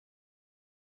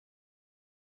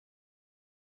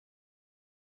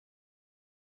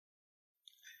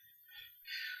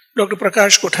Dr.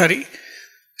 Prakash Kothari,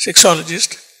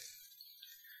 sexologist.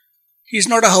 He's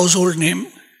not a household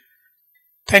name,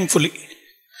 thankfully.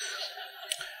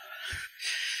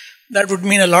 That would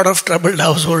mean a lot of troubled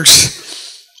households.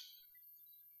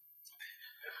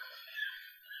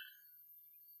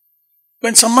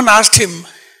 When someone asked him,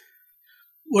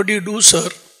 "What do you do, sir?"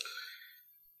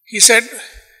 he said,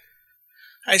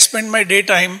 "I spend my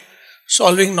daytime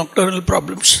solving nocturnal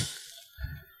problems."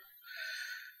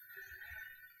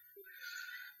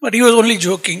 But he was only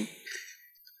joking,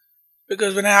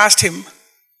 because when I asked him,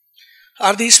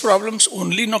 "Are these problems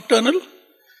only nocturnal?"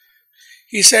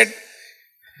 he said,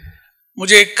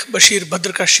 "मुझे एक बशीर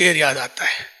बद्र का शेर याद आता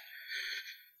है,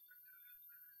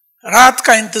 रात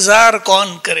का इंतजार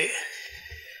कौन करे,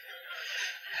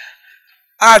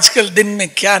 आजकल दिन में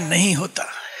क्या नहीं होता."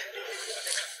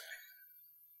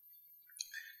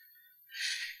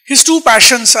 His two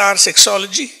passions are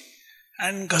sexology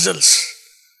and ghazals.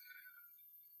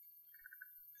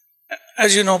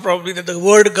 As you know probably that the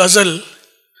word ghazal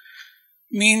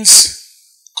means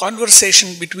conversation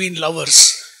between lovers.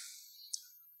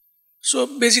 So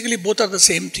basically both are the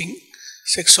same thing,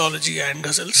 sexology and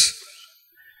ghazals.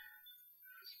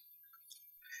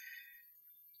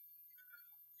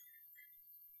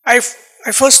 I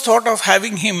first thought of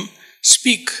having him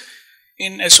speak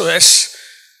in SOS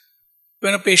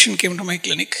when a patient came to my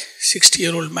clinic,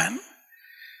 60-year-old man,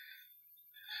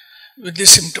 with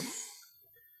this symptom.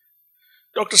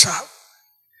 Doctor साहब,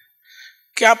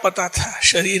 क्या पता था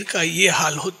शरीर का ये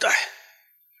हाल होता है,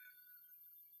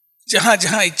 जहां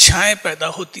जहां इच्छाएं पैदा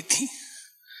होती थी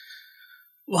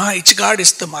वहां इचगाड़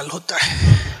इस्तेमाल होता है.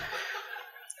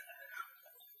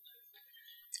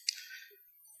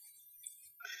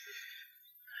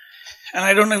 And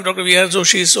I don't know if Dr. V.R.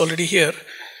 Joshi is already here,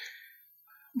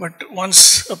 but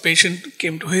once a patient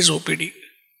came to his OPD,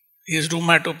 his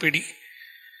rheumat OPD,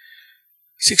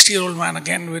 60-year-old man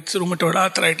again with rheumatoid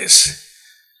arthritis,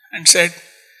 and said,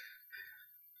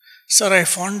 "Sir, I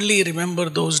fondly remember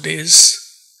those days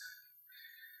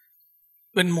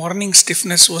when morning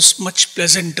stiffness was much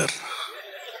pleasanter."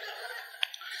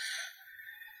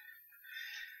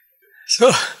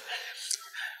 So,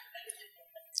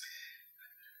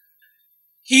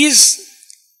 he is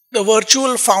the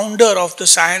virtual founder of the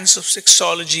science of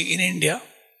sexology in India.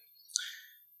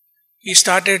 He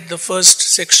started the first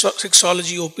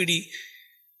sexology OPD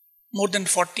more than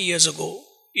 40 years ago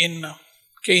in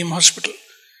KM Hospital.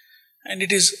 And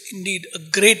it is indeed a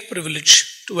great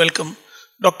privilege to welcome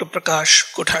Dr. Prakash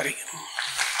Kothari.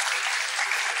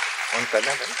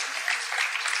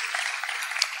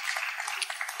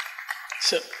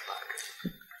 Sir.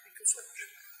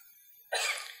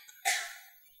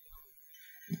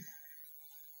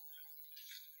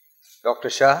 Dr.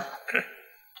 Shah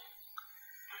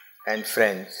and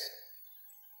friends,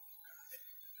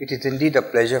 it is indeed a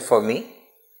pleasure for me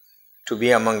to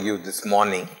be among you this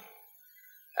morning,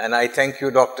 and I thank you,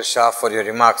 Dr. Shah, for your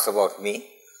remarks about me,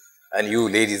 and you,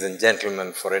 ladies and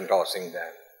gentlemen, for endorsing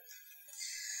them.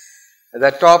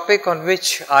 The topic on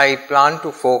which I plan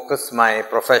to focus my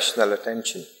professional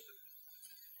attention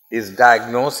is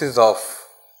diagnosis of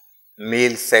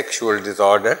male sexual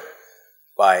disorder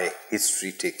by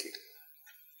history taking.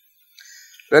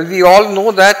 Well, we all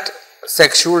know that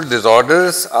sexual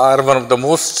disorders are one of the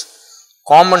most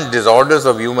common disorders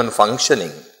of human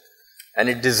functioning, and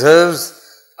it deserves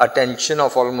attention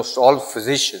of almost all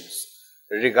physicians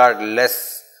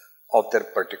regardless of their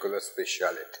particular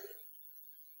specialty.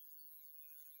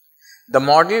 The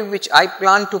model which I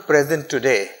plan to present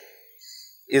today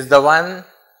is the one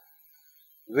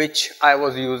which I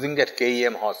was using at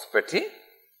KEM Hospital.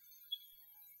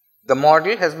 The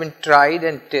model has been tried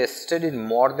and tested in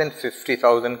more than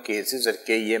 50,000 cases at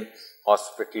KEM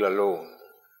Hospital alone.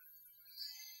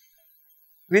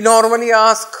 We normally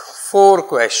ask 4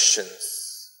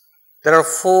 questions. There are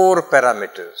 4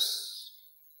 parameters,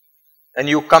 and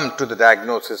you come to the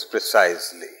diagnosis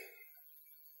precisely.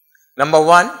 Number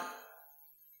 1,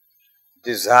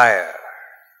 desire.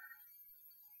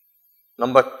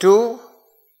 Number 2,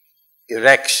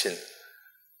 erection.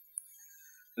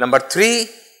 Number 3,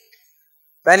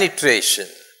 penetration.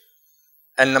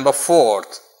 And number 4,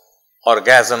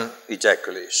 orgasm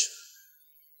ejaculation.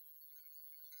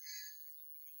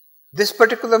 This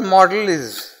particular model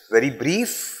is very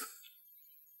brief,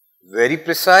 very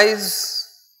precise,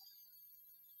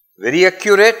 very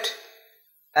accurate,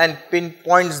 and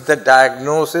pinpoints the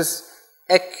diagnosis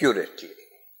accurately,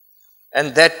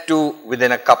 and that too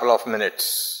within a couple of minutes.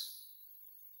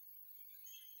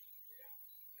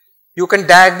 You can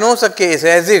diagnose a case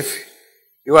as if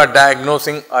you are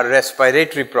diagnosing a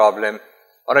respiratory problem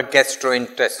or a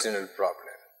gastrointestinal problem.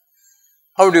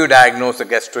 How do you diagnose a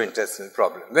gastrointestinal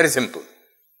problem? Very simple.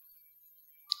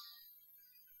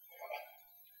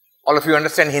 All of you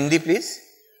understand Hindi, please?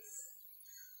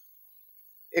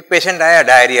 एक patient आया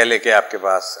diarrhoea लेके आपके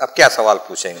पास, अब क्या सवाल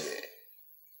पूछेंगे?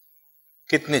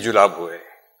 कितने जुलाब हुए?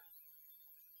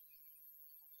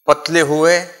 पतले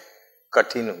हुए,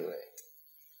 कठिन हुए?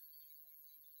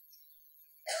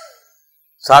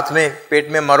 साथ में पेट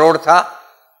में मरोड़ था,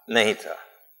 नहीं था?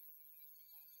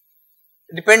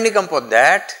 Depending upon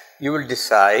that, you will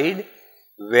decide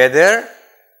whether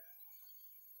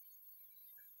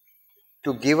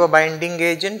to give a binding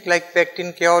agent like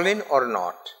pectin kaolin or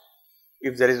not.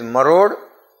 If there is marrow,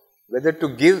 whether to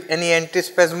give any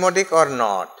antispasmodic or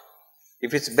not.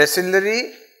 If it's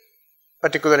bacillary,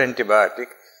 particular antibiotic.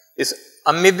 Is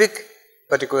amoebic,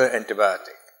 particular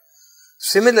antibiotic.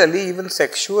 Similarly, even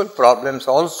sexual problems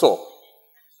also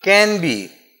can be.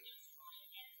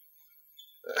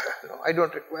 No, I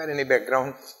don't require any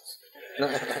background. No,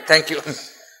 thank you.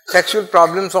 Sexual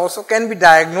problems also can be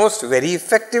diagnosed very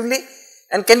effectively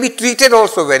and can be treated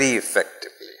also very effectively.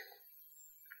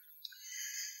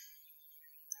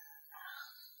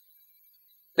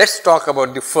 Let's talk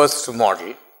about the first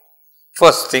model,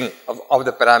 first thing of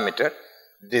the parameter,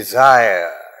 desire.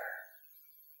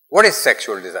 What is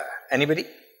sexual desire? Anybody?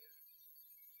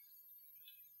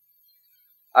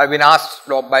 I've been asked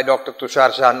by Dr.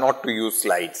 Tushar Shah not to use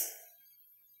slides.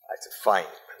 I said, fine.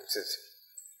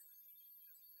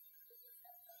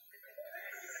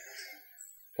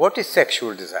 What is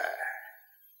sexual desire?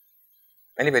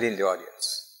 Anybody in the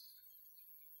audience?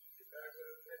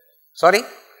 Sorry?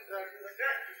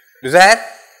 Desire?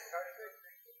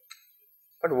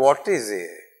 But what is it?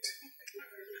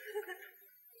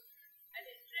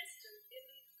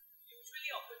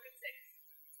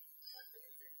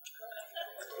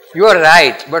 You are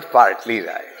right, but partly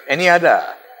right. Any other?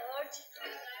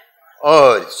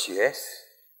 Urge, yes.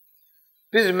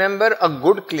 Please remember, a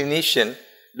good clinician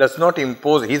does not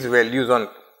impose his values on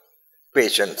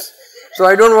patients. So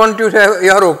I don't want you to have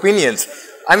your opinions.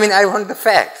 I mean, I want the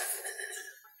facts.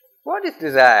 What is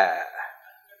desire?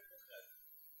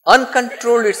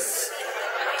 Uncontrolled is.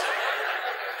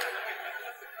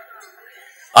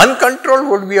 Uncontrolled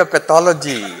would be a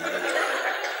pathology.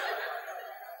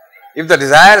 If the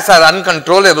desires are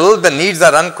uncontrollable, the needs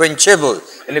are unquenchable.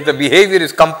 And if the behavior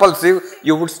is compulsive,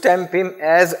 you would stamp him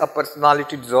as a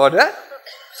personality disorder,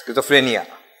 schizophrenia.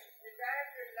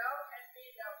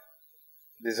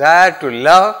 Desire to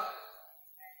love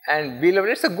and be loved.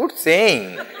 It's a good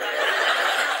saying.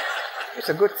 It's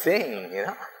a good saying, you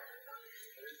know.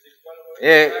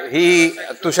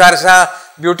 Tushar Shah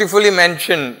beautifully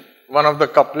mentioned one of the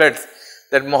couplets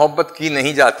that मोहब्बत की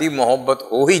नहीं जाती, मोहब्बत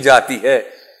हो ही जाती है.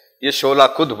 ये शोला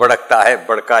खुद भड़कता है,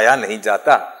 भड़काया नहीं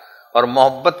जाता. और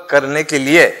मोहब्बत करने के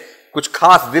लिए कुछ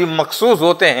खास दिल मखसूस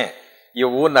होते हैं. ये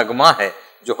वो नगमा है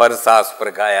जो हर सांस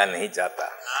पर गाया नहीं जाता.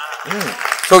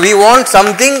 So we want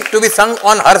something to be sung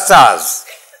on har saas.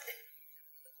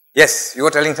 Yes, you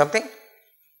were telling something?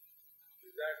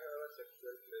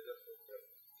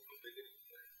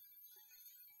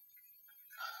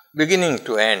 Beginning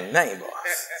to end, nahi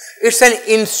boss. It's an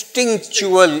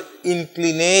instinctual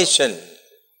inclination.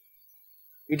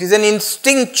 It is an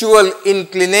instinctual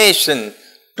inclination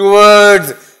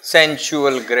towards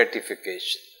sensual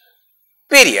gratification.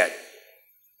 Period.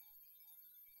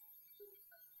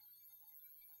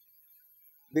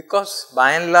 Because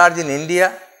by and large in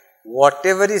India,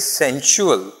 whatever is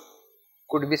sensual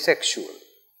could be sexual.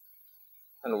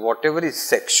 And whatever is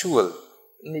sexual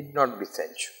need not be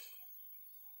sensual.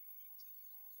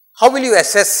 How will you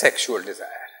assess sexual desire?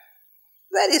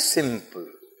 Very simple.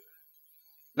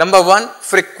 Number one,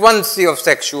 frequency of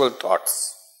sexual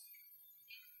thoughts.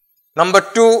 Number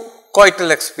two, coital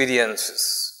experiences.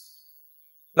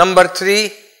 Number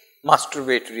three,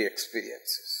 masturbatory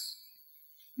experiences.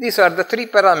 These are the three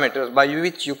parameters by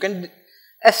which you can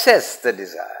assess the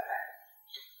desire.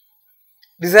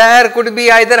 Desire could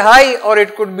be either high or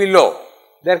it could be low.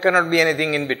 There cannot be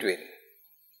anything in between.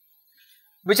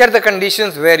 Which are the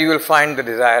conditions where you will find the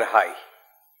desire high?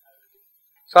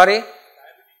 Sorry?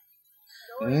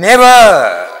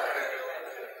 Never.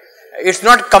 It's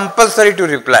not compulsory to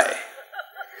reply.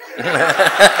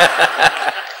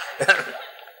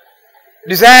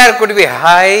 Desire could be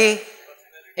high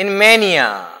in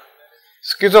mania,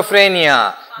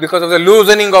 schizophrenia, because of the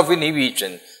loosening of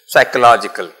inhibition,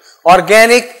 psychological.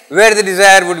 Organic, where the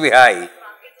desire would be high.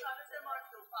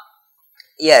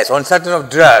 Yes, on certain of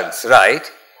drugs, right?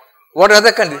 What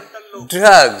other conditions?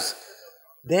 Drugs.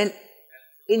 Then,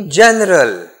 in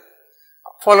general,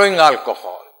 following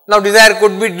alcohol. Now, desire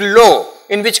could be low.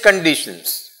 In which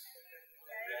conditions?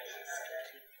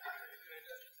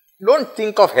 don't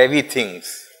think of heavy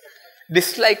things.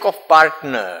 Dislike of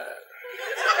partner.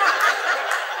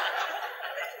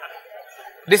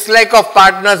 Dislike of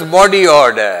partner's body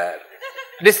odor.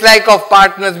 Dislike of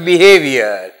partner's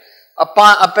behavior.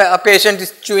 A patient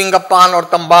is chewing a pan or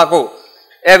tobacco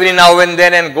every now and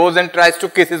then and goes and tries to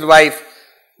kiss his wife.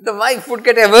 The wife would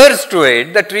get averse to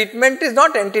it. The treatment is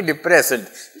not antidepressant.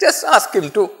 Just ask him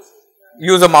to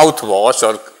use a mouthwash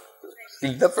or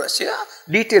clean the brush. Yeah,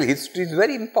 detail history is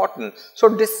very important. So,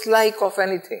 dislike of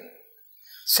anything.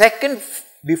 Second,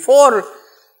 before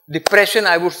depression,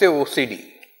 I would say OCD.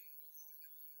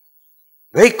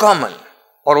 Very common,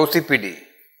 or OCPD.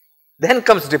 Then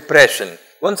comes depression.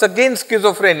 Once again,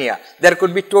 schizophrenia. There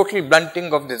could be total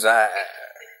blunting of desire.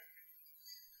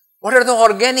 What are the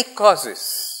organic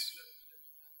causes?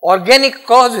 Organic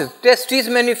causes, testes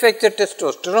manufacture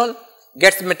testosterone,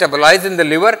 gets metabolized in the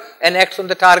liver and acts on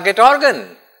the target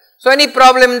organ. So, any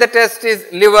problem in the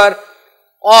testes, liver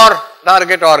or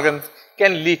target organs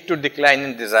can lead to decline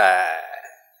in desire.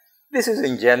 This is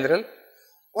in general.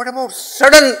 What about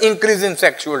sudden increase in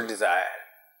sexual desire?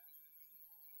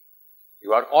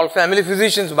 You are all family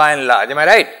physicians by and large, am I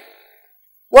right?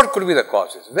 What could be the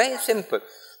causes? Very simple.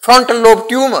 Frontal lobe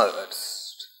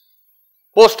tumors,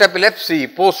 post-epilepsy,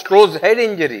 post-closed head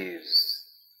injuries.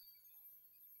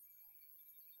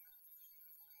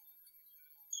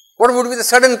 What would be the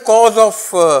sudden cause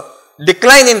of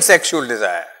decline in sexual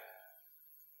desire?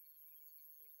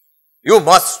 You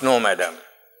must know, madam.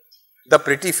 The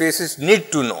pretty faces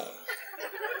need to know.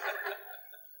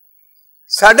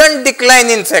 Sudden decline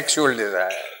in sexual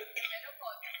desire.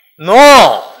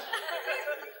 No.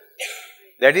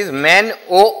 That is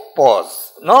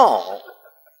menopause. No.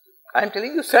 I am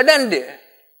telling you sudden.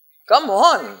 Come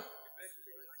on.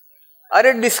 Or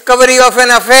a discovery of an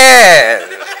affair.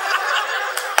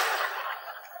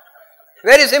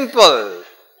 Very simple.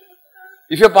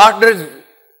 If your partner is,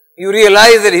 you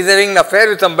realize that he is having an affair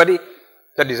with somebody,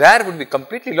 the desire would be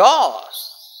completely lost.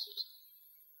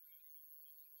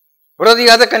 What are the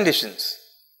other conditions?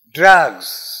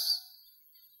 Drugs,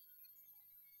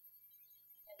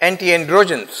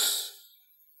 anti-androgens,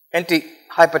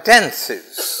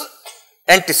 antihypertensives,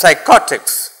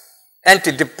 antipsychotics,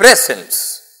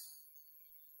 antidepressants,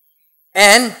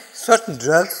 and certain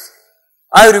drugs,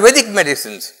 Ayurvedic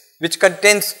medicines, which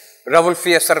contains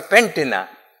Rauwolfia serpentina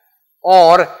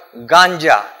or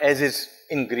ganja as its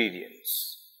ingredients.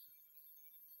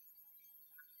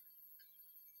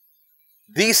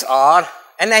 These are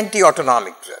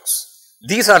anti-autonomic drugs.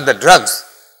 These are the drugs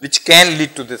which can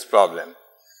lead to this problem.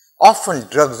 Often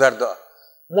drugs are the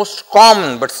most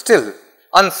common but still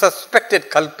unsuspected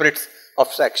culprits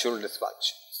of sexual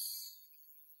dysfunction.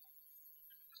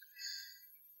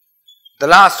 The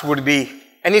last would be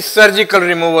any surgical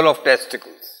removal of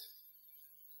testicles.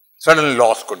 Sudden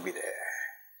loss could be there.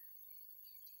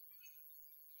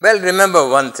 Well, remember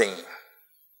one thing.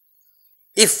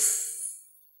 If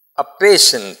a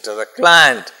patient or a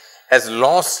client has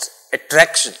lost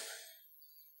attraction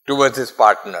towards his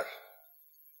partner,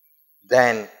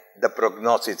 then the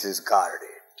prognosis is guarded.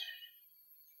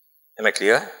 Am I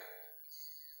clear?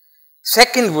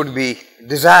 Second would be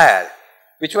desire.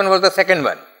 Which one was the second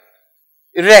one?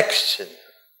 Erection.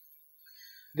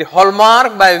 The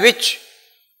hallmark by which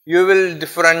you will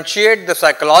differentiate the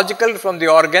psychological from the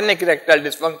organic erectile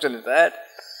dysfunction is that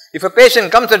if a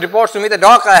patient comes and reports to me, the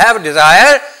doc, I have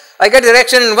desire, I get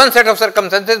erection in one set of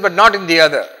circumstances but not in the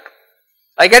other.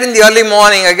 I get in the early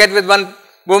morning, I get with one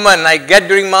woman, I get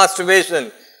during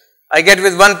masturbation, I get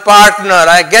with one partner,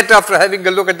 I get after having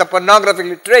a look at the pornographic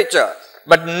literature,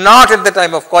 but not at the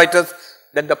time of coitus.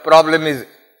 That the problem is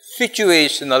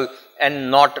situational and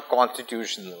not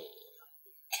constitutional.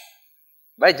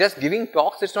 By just giving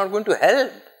talks, it's not going to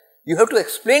help. You have to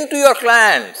explain to your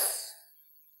clients.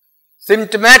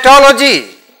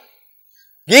 Symptomatology.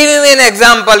 Give me an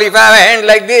example. If I have a hand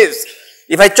like this,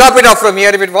 if I chop it off from here,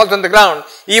 if it falls on the ground,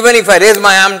 even if I raise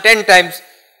my arm 10 times,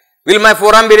 will my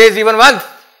forearm be raised even once?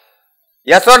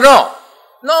 Yes or no?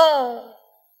 No.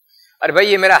 अरे भाई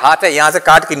ये मेरा हाथ है, यहाँ से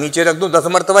काट के नीचे रख दूं, 10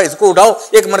 मरतबा इसको उठाओ,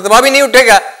 एक मरतबा भी नहीं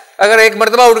उठेगा. अगर एक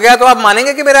मरतबा उठ गया तो आप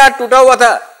मानेंगे कि मेरा हाथ टूटा हुआ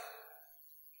था.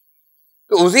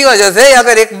 तो उसी वजह से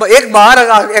अगर एक बार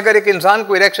अगर एक इंसान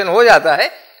को इरेक्शन हो जाता है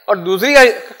और दूसरी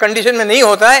कंडीशन में नहीं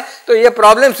होता है, तो ये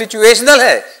प्रॉब्लम सिचुएशनल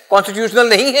है, कॉन्स्टिट्यूशनल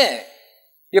नहीं है.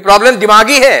 ये प्रॉब्लम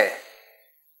दिमागी है,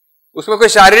 उसमें कोई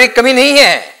शारीरिक कमी नहीं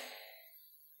है.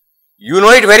 You know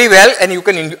it very well, and you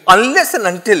can, unless and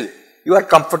until you are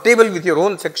comfortable with your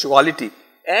own sexuality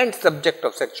and subject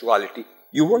of sexuality,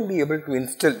 you won't be able to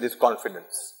instill this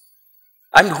confidence.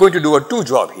 I'm going to do a 2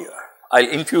 job here. I will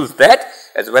infuse that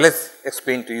as well as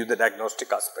explain to you the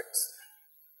diagnostic aspects.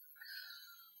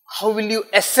 How will you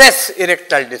assess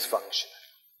erectile dysfunction?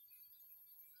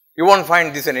 You won't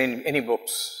find this in any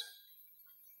books.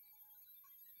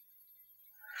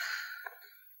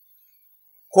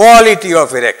 Quality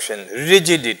of erection,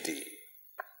 rigidity,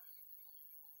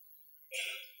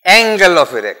 angle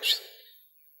of erection,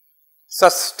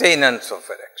 sustenance of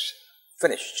erection,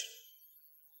 finished.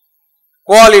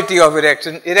 Quality of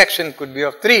erection, erection could be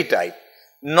of three types,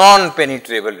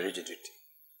 non-penetrable rigidity.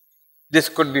 This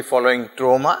could be following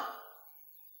trauma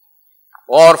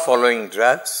or following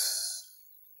drugs.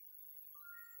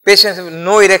 Patients have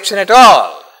no erection at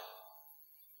all.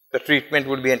 The treatment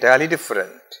would be entirely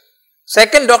different.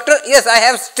 Second, doctor, yes, I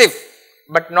have stiff,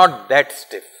 but not that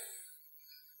stiff.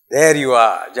 There you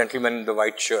are, gentleman in the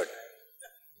white shirt.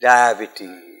 Diabetes.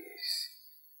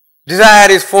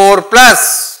 Desire is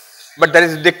 4+, but there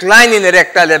is decline in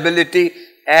erectile ability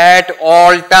at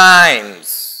all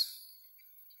times.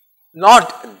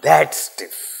 Not that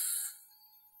stiff.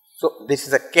 So, this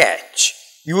is a catch,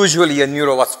 usually a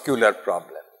neurovascular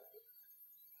problem.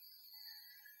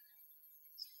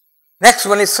 Next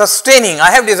one is sustaining. I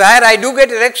have desire, I do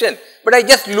get erection, but I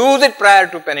just lose it prior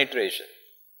to penetration.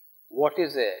 What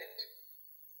is it?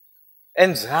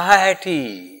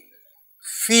 Anxiety,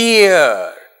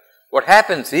 fear. What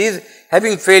happens is,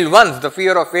 having failed once, the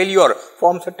fear of failure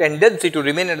forms a tendency to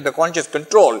remain under the conscious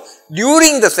control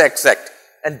during the sex act,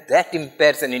 and that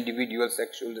impairs an individual's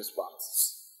sexual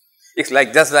responses. It's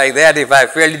like just like that, if I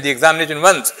failed in the examination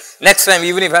once, next time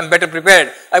even if I am better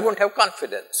prepared, I won't have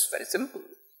confidence. Very simple.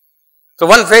 So,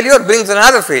 one failure brings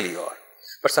another failure.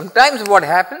 But sometimes what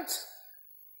happens?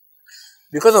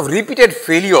 Because of repeated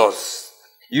failures,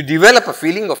 you develop a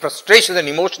feeling of frustration and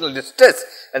emotional distress,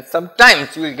 and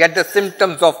sometimes you will get the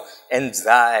symptoms of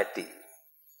anxiety.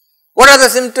 What are the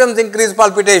symptoms? Increased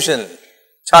palpitation.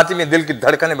 छाती में दिल की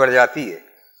धड़कनें बढ़ जाती है,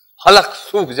 हलक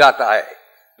सूख जाता है,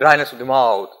 dryness of the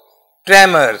mouth,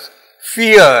 tremors,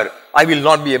 fear, I will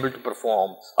not be able to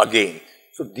perform again.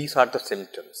 So, these are the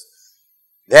symptoms.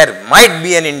 There might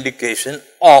be an indication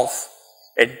of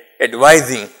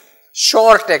advising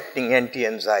short-acting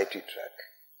anti-anxiety drug,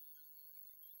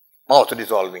 mouth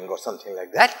dissolving or something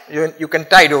like that. You can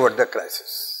tide over the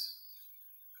crisis.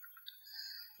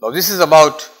 Now, this is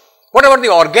about, what about the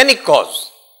organic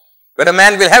cause, where a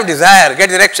man will have desire,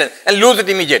 get erection and lose it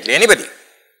immediately? Anybody?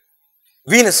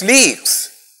 Venous leaks.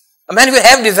 A man will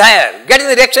have desire, get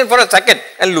an erection for a second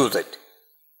and lose it.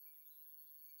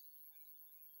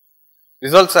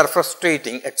 Results are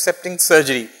frustrating, accepting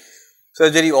surgery.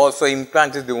 Surgery also,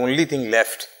 implant is the only thing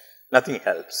left, nothing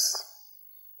helps.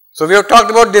 So, we have talked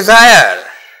about desire,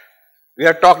 we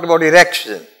have talked about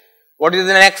erection. What is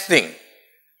the next thing?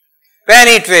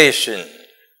 Penetration.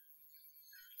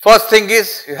 First thing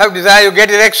is, you have desire, you get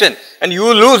erection and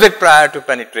you lose it prior to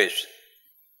penetration.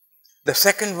 The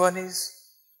second one is,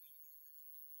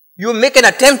 you make an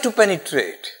attempt to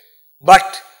penetrate,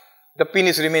 but the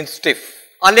penis remains stiff.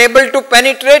 Unable to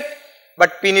penetrate,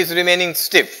 but penis remaining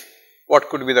stiff. What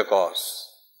could be the cause?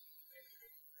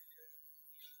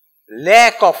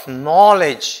 Lack of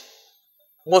knowledge,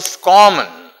 most common.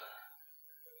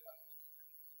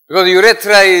 Because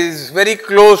urethra is very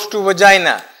close to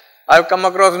vagina. I have come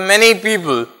across many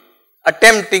people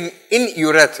attempting in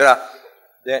urethra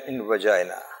than in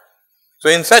vagina. So,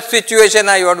 in such situation,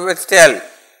 I always tell,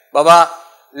 Baba,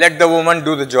 let the woman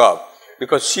do the job,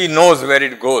 because she knows where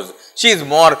it goes. She is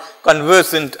more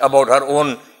conversant about her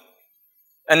own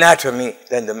anatomy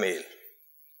than the male.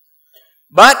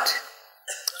 But,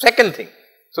 second thing,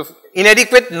 so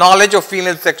inadequate knowledge of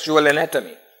female sexual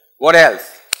anatomy. What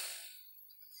else?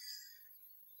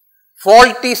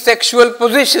 Faulty sexual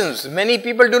positions. Many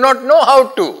people do not know how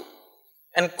to.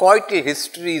 And coital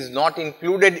history is not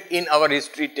included in our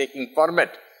history taking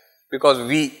format, because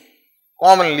we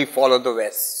commonly follow the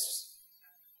West.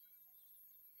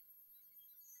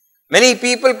 Many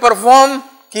people perform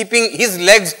keeping his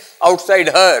legs outside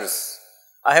hers.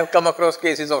 I have come across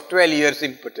cases of 12 years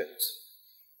impotence,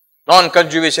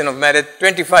 non-conjugation of marriage,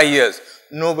 25 years.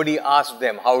 Nobody asked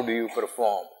them, how do you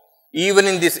perform? Even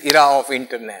in this era of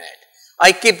internet,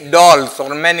 I keep dolls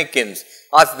or mannequins,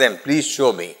 ask them, please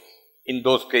show me. In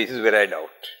those cases where I doubt.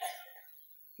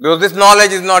 Because this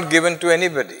knowledge is not given to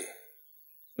anybody.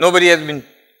 Nobody has been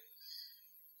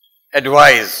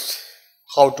advised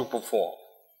how to perform.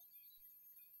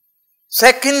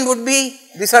 Second would be,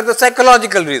 these are the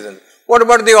psychological reasons. What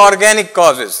about the organic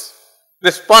causes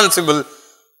responsible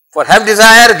for have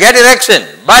desire, get erection,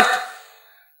 but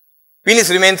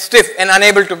penis remains stiff and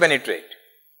unable to penetrate?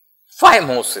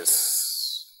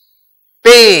 Phimosis,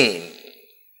 pain,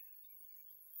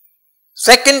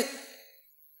 Second,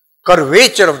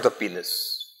 curvature of the penis.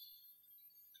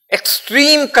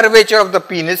 Extreme curvature of the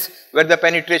penis where the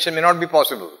penetration may not be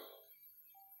possible.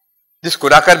 This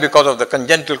could occur because of the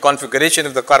congenital configuration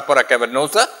of the corpora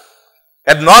cavernosa,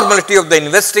 abnormality of the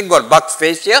investing or Buck's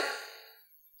fascia,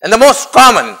 and the most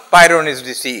common, Peyronie's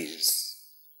disease.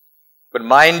 But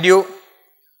mind you,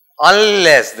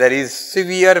 unless there is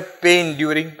severe pain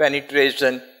during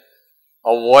penetration,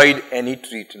 avoid any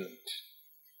treatment.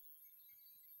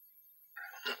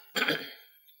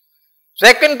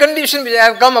 Second condition which I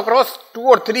have come across 2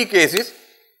 or 3 cases,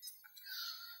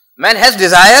 man has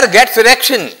desire, gets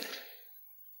erection.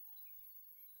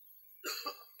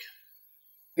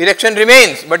 Erection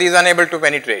remains, but he is unable to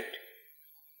penetrate.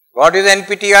 Got his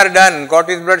NPTR done, got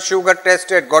his blood sugar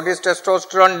tested, got his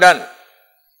testosterone done.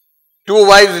 2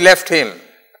 wives left him.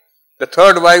 The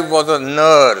 3rd wife was a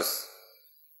nurse.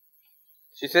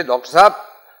 She said, Dr. Saab,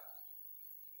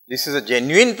 this is a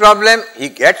genuine problem. He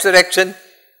gets erection,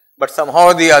 but somehow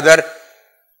or the other,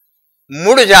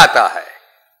 mud jata hai.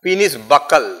 Penis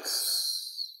buckles.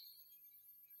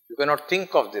 You cannot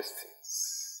think of this thing.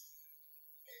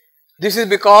 This is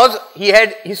because he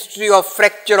had history of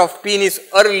fracture of penis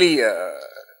earlier.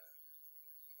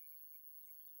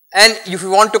 And if you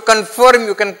want to confirm,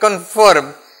 you can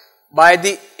confirm by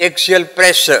the axial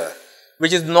pressure,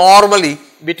 which is normally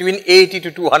between 80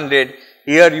 to 200.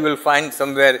 Here you will find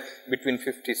somewhere between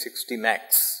 50-60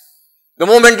 max. The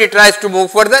moment it tries to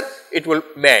move further, it will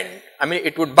bend. I mean,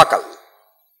 it would buckle.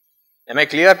 Am I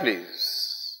clear,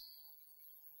 please?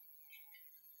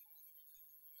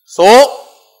 So,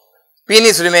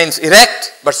 penis remains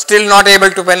erect, but still not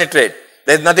able to penetrate.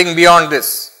 There is nothing beyond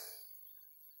this.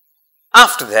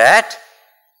 After that,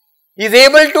 he is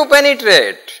able to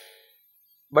penetrate,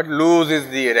 but loses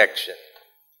the erection.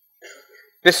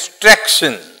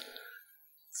 Distraction,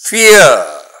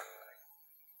 fear.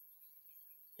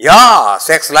 Yeah,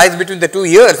 sex lies between the 2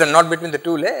 ears and not between the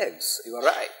 2 legs. You are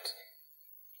right.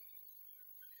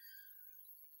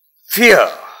 Fear.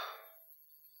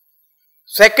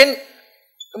 Second,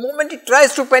 the moment it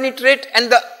tries to penetrate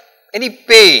and any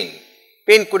pain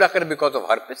could occur because of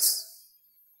herpes.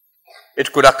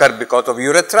 It could occur because of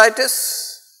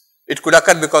urethritis. It could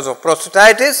occur because of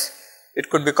prostatitis. It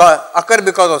could occur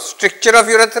because of stricture of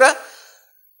urethra.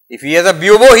 If he has a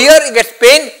bubo here, he gets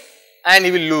pain and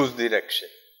he will lose the erection.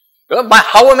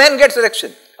 How a man gets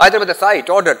erection? Either by the sight,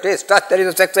 odor, taste, touch. There is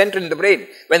a sex center in the brain.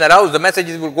 When aroused, the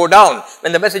messages will go down.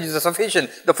 When the messages are sufficient,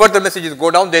 the further messages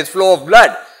go down, there is flow of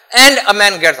blood. And a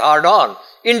man gets hard on.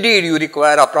 Indeed, you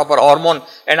require a proper hormone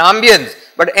and ambience.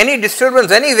 But any disturbance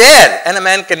anywhere, and a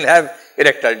man can have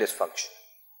erectile dysfunction.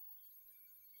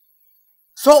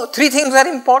 So, 3 things are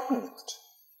important.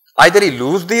 Either he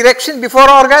loses the erection before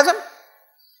orgasm.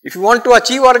 If you want to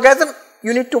achieve orgasm,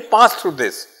 you need to pass through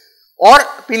this. Or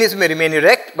penis may remain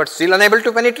erect, but still unable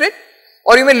to penetrate.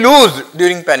 Or you may lose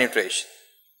during penetration.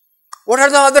 What are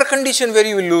the other conditions where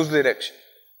you will lose the erection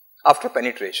after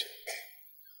penetration?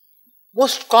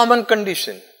 Most common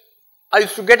condition. I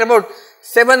used to get about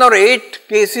 7 or 8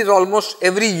 cases almost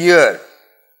every year.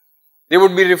 They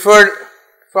would be referred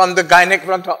from the gynec,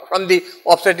 from the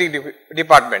obstetric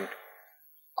department.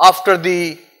 After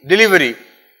the delivery,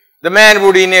 the man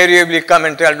would invariably come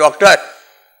and tell, Doctor,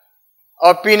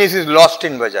 our penis is lost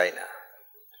in vagina.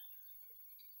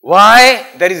 Why?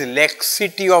 There is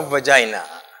laxity of vagina.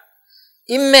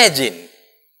 Imagine,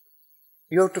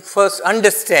 you have to first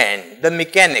understand the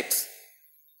mechanics.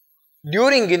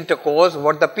 During intercourse,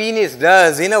 what the penis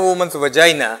does in a woman's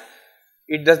vagina,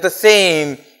 it does the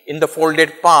same in the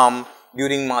folded palm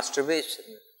during masturbation.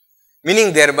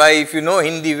 Meaning thereby, if you know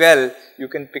Hindi well, you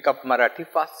can pick up Marathi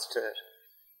faster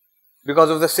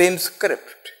because of the same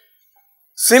script.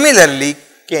 Similarly,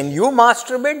 can you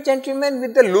masturbate, gentlemen,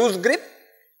 with the loose grip?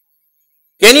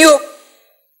 Can you?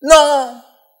 No.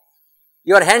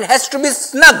 Your hand has to be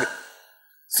snug.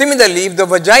 Similarly, if the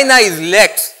vagina is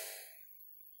lax,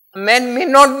 a man may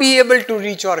not be able to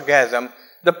reach orgasm.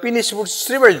 The penis would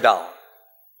shrivel down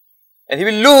and he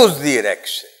will lose the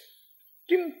erection.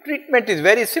 Treatment is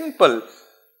very simple.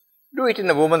 Do it in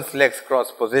a woman's legs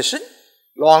cross position,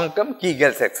 long-term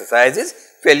Kegels exercises,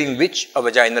 failing which a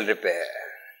vaginal repair.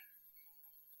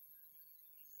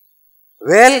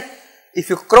 Well,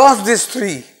 if you cross these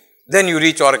 3, then you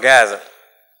reach orgasm.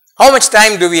 How much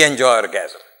time do we enjoy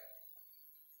orgasm?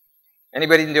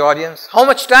 Anybody in the audience? How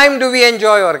much time do we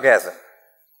enjoy orgasm?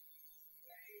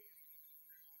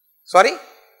 Sorry?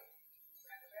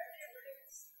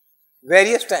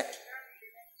 Various times.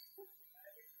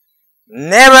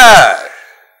 Never.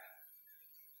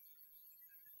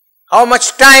 How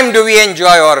much time do we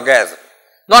enjoy orgasm?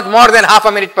 Not more than half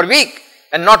a minute per week.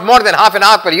 and not more than half an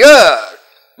hour per year.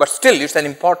 But still, it's an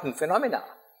important phenomenon.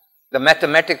 The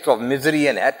mathematics of misery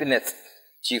and happiness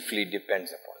chiefly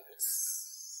depends upon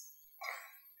this.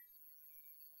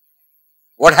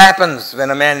 What happens when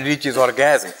a man reaches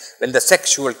orgasm? When the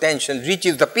sexual tension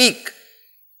reaches the peak?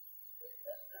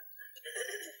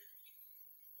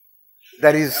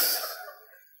 There is,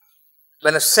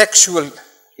 when a sexual,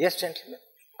 yes gentlemen,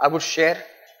 I would share,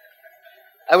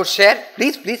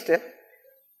 please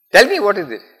tell me what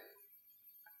is it,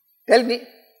 tell me,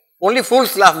 only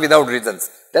fools laugh without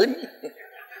reasons, tell me,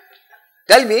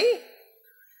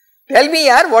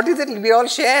 yaar, what is it, we all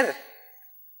share,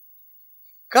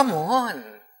 come on,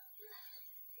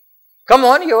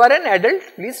 you are an adult,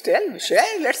 please tell,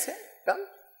 share, let's share, come,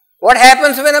 what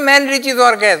happens when a man reaches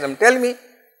orgasm, tell me.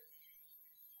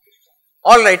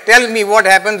 Alright, tell me what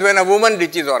happens when a woman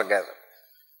reaches orgasm.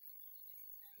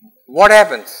 What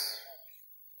happens?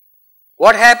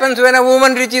 What happens when a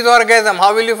woman reaches orgasm?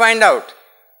 How will you find out?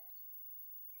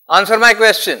 Answer my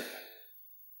question.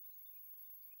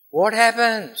 What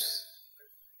happens?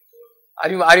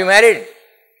 Are you married?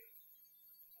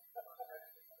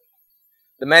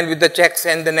 The man with the checks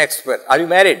and the next person. Are you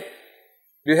married?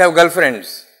 Do you have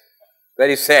girlfriends?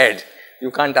 Very sad.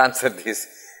 You can't answer this.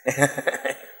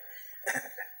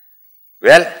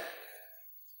 Well,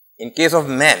 in case of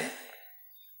men,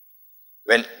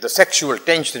 when the sexual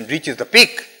tension reaches the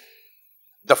peak,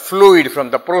 the fluid from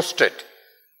the prostate,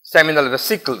 seminal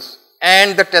vesicles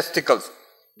and the testicles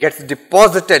gets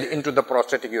deposited into the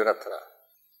prostatic urethra.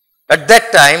 At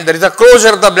that time, there is a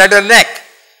closure of the bladder neck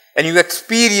and you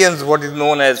experience what is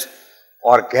known as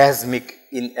orgasmic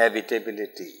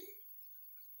inevitability.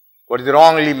 What is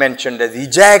wrongly mentioned as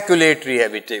ejaculatory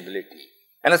inevitability.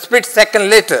 And a split second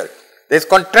later, there is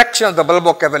contraction of the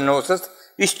bulbocavernosus,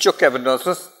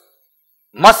 ischiocavernosus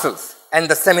muscles and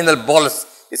the seminal bolus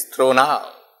is thrown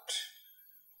out.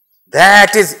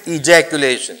 That is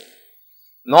ejaculation.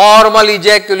 Normal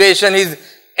ejaculation is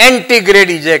antegrade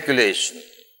ejaculation.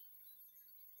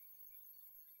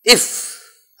 If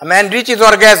a man reaches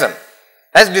orgasm,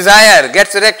 has desire,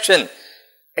 gets erection,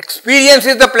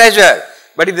 experiences the pleasure,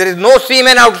 but if there is no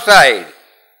semen outside,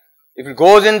 if it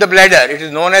goes in the bladder, it is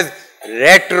known as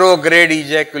retrograde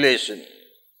ejaculation.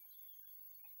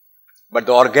 But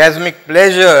the orgasmic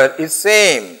pleasure is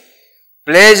same.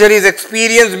 Pleasure is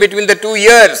experienced between the 2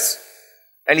 ears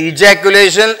and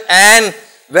ejaculation and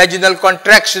vaginal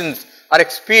contractions are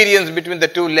experienced between the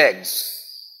 2 legs.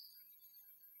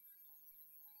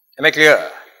 Am I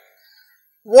clear?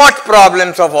 What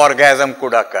problems of orgasm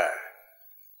could occur?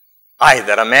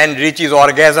 Either a man reaches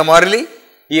orgasm early,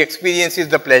 he experiences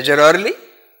the pleasure early,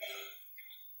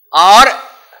 or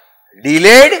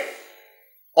delayed,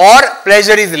 or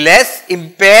pleasure is less,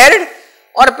 impaired,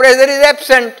 or pleasure is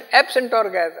absent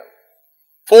orgasm.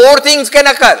 4 things can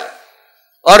occur: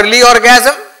 early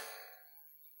orgasm,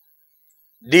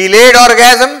 delayed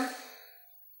orgasm,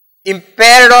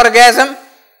 impaired orgasm,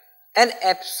 and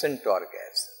absent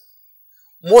orgasm.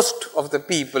 Most of the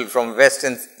people from West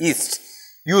and East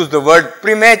use the word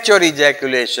premature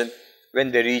ejaculation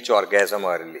when they reach orgasm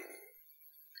early.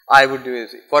 I would do it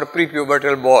for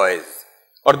prepubertal boys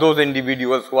or those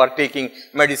individuals who are taking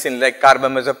medicine like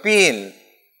carbamazepine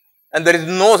and there is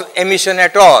no emission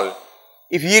at all.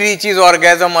 If he reaches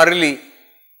orgasm early,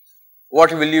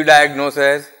 what will you diagnose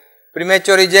as?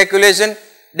 Premature ejaculation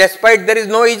despite there is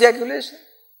no ejaculation.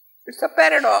 It's a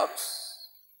paradox.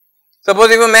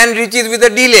 Suppose if a man reaches with a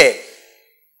delay,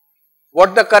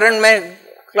 what the current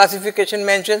classification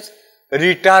mentions?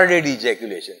 Retarded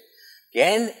ejaculation.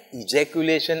 Can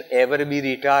ejaculation ever be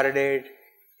retarded?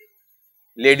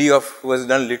 Lady who has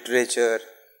done literature.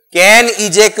 Can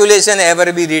ejaculation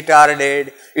ever be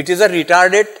retarded? It is a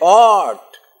retarded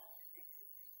thought.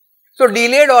 So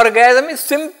delayed orgasm is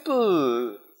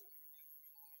simple.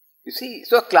 You see,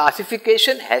 so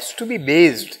classification has to be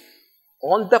based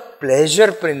on the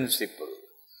pleasure principle.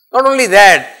 Not only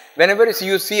that, whenever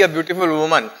you see a beautiful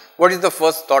woman, what is the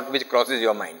first thought which crosses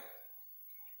your mind?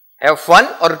 Have fun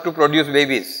or to produce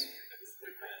babies?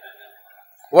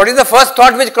 What is the first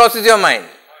thought which crosses your mind?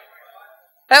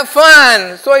 Have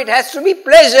fun. So it has to be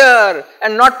pleasure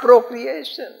and not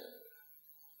procreation.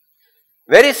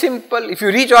 Very simple. If you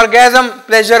reach orgasm,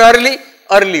 pleasure early,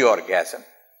 early orgasm.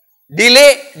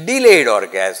 Delay, delayed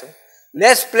orgasm.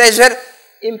 Less pleasure,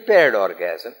 impaired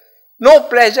orgasm. No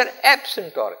pleasure,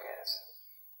 absent orgasm.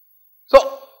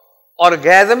 So,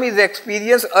 orgasm is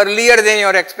experienced earlier than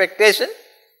your expectation.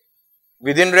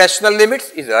 Within rational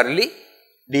limits is early,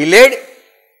 delayed,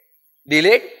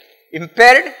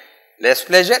 impaired, less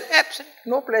pleasure, absent,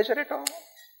 no pleasure at all.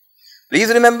 Please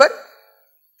remember,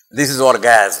 this is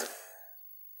orgasm.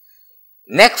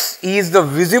 Next is the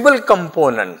visible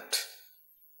component,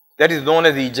 that is known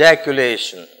as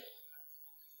ejaculation.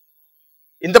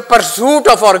 In the pursuit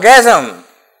of orgasm,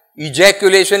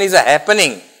 ejaculation is a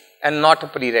happening and not a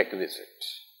prerequisite.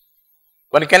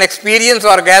 One can experience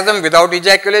orgasm without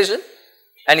ejaculation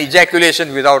and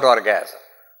ejaculation without orgasm.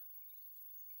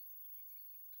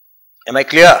 Am I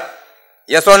clear?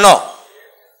 Yes or no?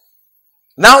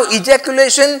 Now,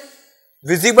 ejaculation,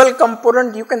 visible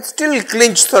component, you can still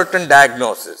clinch certain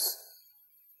diagnoses.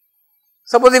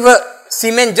 Suppose if a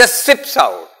semen just sips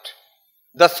out,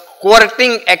 the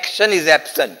squirting action is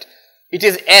absent. It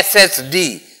is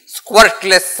SSD,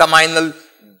 squirtless seminal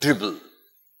dribble.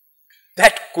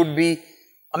 That could be,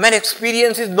 a man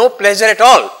experiences no pleasure at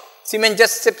all. Semen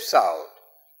just sips out.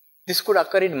 This could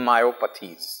occur in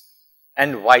myopathies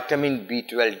and vitamin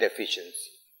B12 deficiency.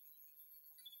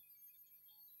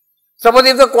 Suppose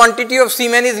if the quantity of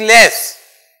semen is less,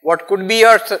 what could be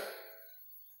your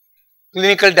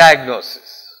clinical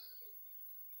diagnosis?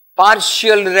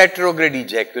 Partial retrograde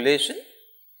ejaculation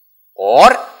or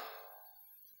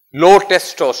low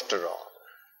testosterone.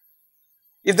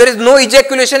 If there is no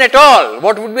ejaculation at all,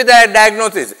 what would be the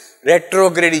diagnosis?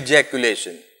 Retrograde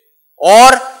ejaculation. Or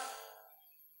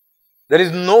there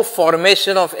is no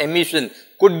formation of emission,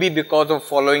 could be because of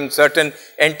following certain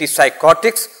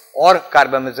antipsychotics or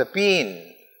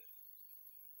carbamazepine.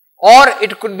 Or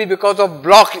it could be because of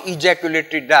blocked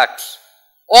ejaculatory ducts.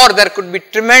 Or there could be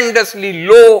tremendously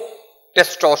low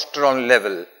testosterone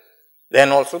level.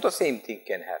 Then also the same thing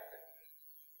can happen.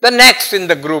 The next in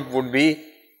the group would be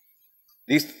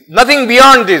nothing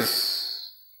beyond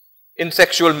this in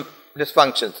sexual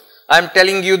dysfunctions. I am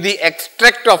telling you the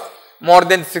extract of more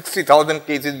than 60,000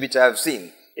 cases which I have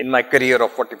seen in my career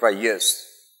of 45 years.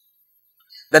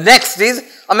 The next is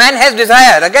a man has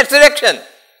desire, gets erection,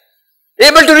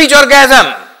 able to reach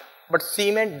orgasm, but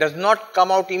semen does not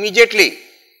come out immediately.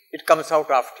 It comes out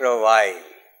after a while.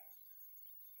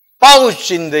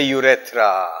 Pouch in the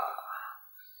urethra.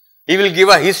 He will give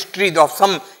a history of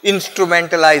some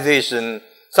instrumentalization,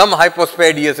 some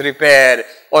hypospadias repair,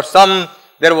 or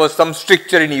there was some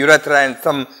stricture in urethra and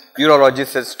some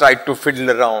urologist has tried to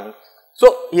fiddle around.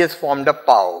 So, he has formed a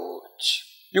pouch.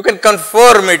 You can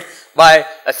confirm it by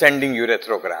ascending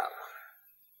urethrogram.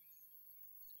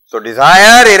 So,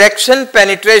 desire, erection,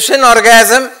 penetration,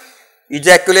 orgasm,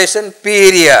 ejaculation,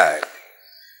 period.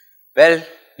 Well,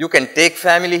 you can take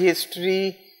family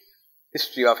history,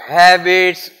 history of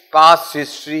habits, past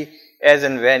history as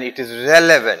and when it is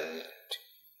relevant.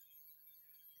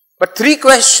 But 3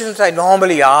 questions I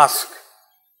normally ask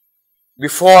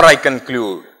before I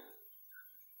conclude.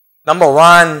 Number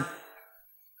 1,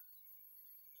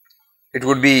 it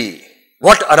would be,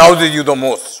 what arouses you the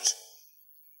most?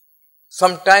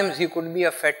 Sometimes he could be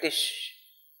a fetish.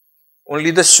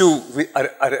 Only the shoe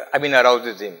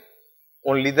arouses him.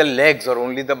 Only the legs or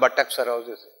only the buttocks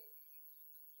arouses him.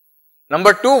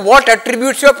 Number 2, what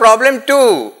attributes your problem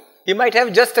to? He might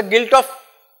have just a guilt of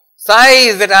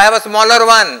size, that I have a smaller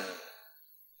one.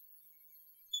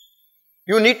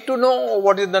 You need to know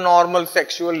what is the normal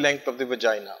sexual length of the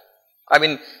vagina.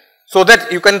 So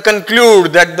that you can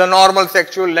conclude that the normal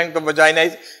sexual length of vagina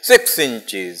is 6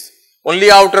 inches.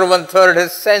 Only outer 1/3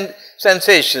 has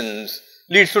sensations.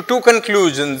 Leads to 2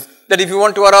 conclusions, that if you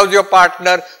want to arouse your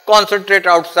partner, concentrate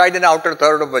outside an outer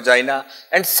third of vagina.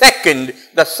 And second,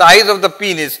 the size of the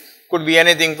penis could be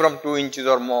anything from 2 inches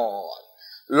or more.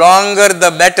 Longer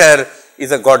the better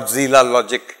is a Godzilla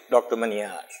logic, Dr.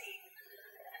 Maniar.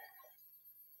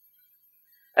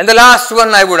 And the last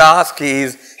one I would ask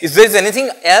is there anything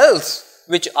else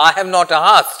which I have not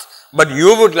asked, but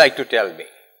you would like to tell me?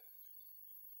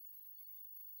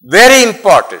 Very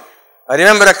important. I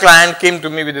remember a client came to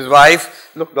me with his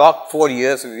wife, look doc, 4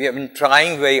 years we have been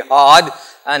trying very hard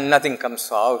and nothing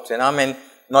comes out, and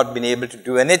not been able to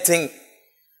do anything.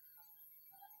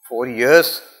 4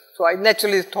 years. So I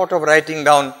naturally thought of writing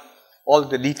down all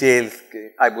the details.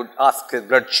 I would ask his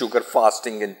blood sugar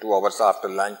fasting in 2 hours after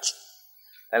lunch.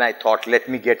 And I thought, let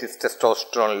me get his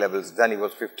testosterone levels. Then he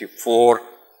was 54.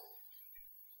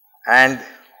 And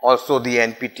also the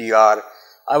NPTR.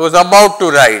 I was about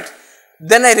to write.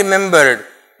 Then I remembered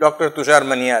Dr. Tushar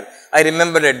Maniar. I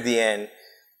remembered at the end.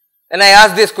 And I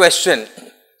asked this question,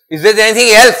 is there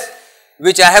anything else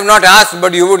which I have not asked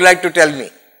but you would like to tell me?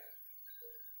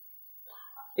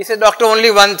 He said, doctor,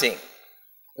 only one thing.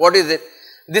 What is it?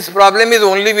 This problem is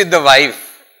only with the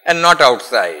wife and not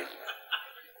outside.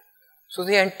 So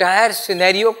the entire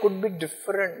scenario could be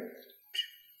different.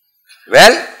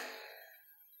 Well,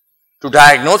 to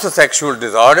diagnose a sexual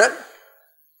disorder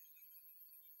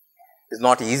is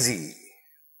not easy.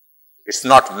 It's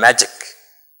not magic.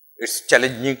 It's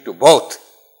challenging to both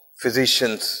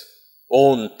physicians'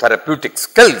 own therapeutic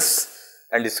skills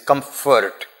and his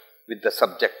comfort with the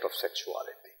subject of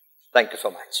sexuality. Thank you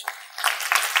so much.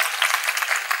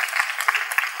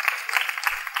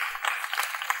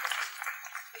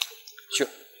 Sure.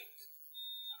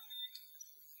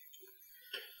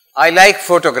 I like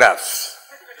photographs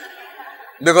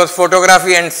because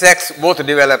photography and sex both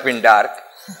develop in dark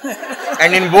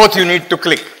and in both you need to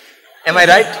click. Am I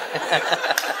right?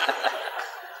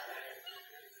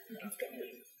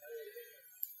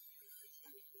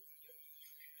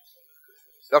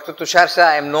 Dr. Tushar Shah,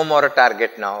 I am no more a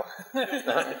target now.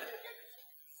 I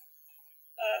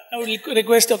will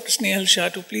request Dr. Snehal Shah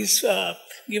to please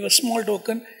give a small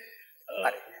token.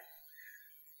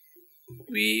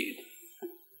 We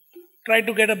try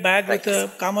to get a bag with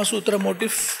a Kama Sutra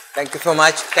motif. Thank you so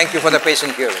much. Thank you for the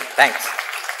patient hearing. Thanks.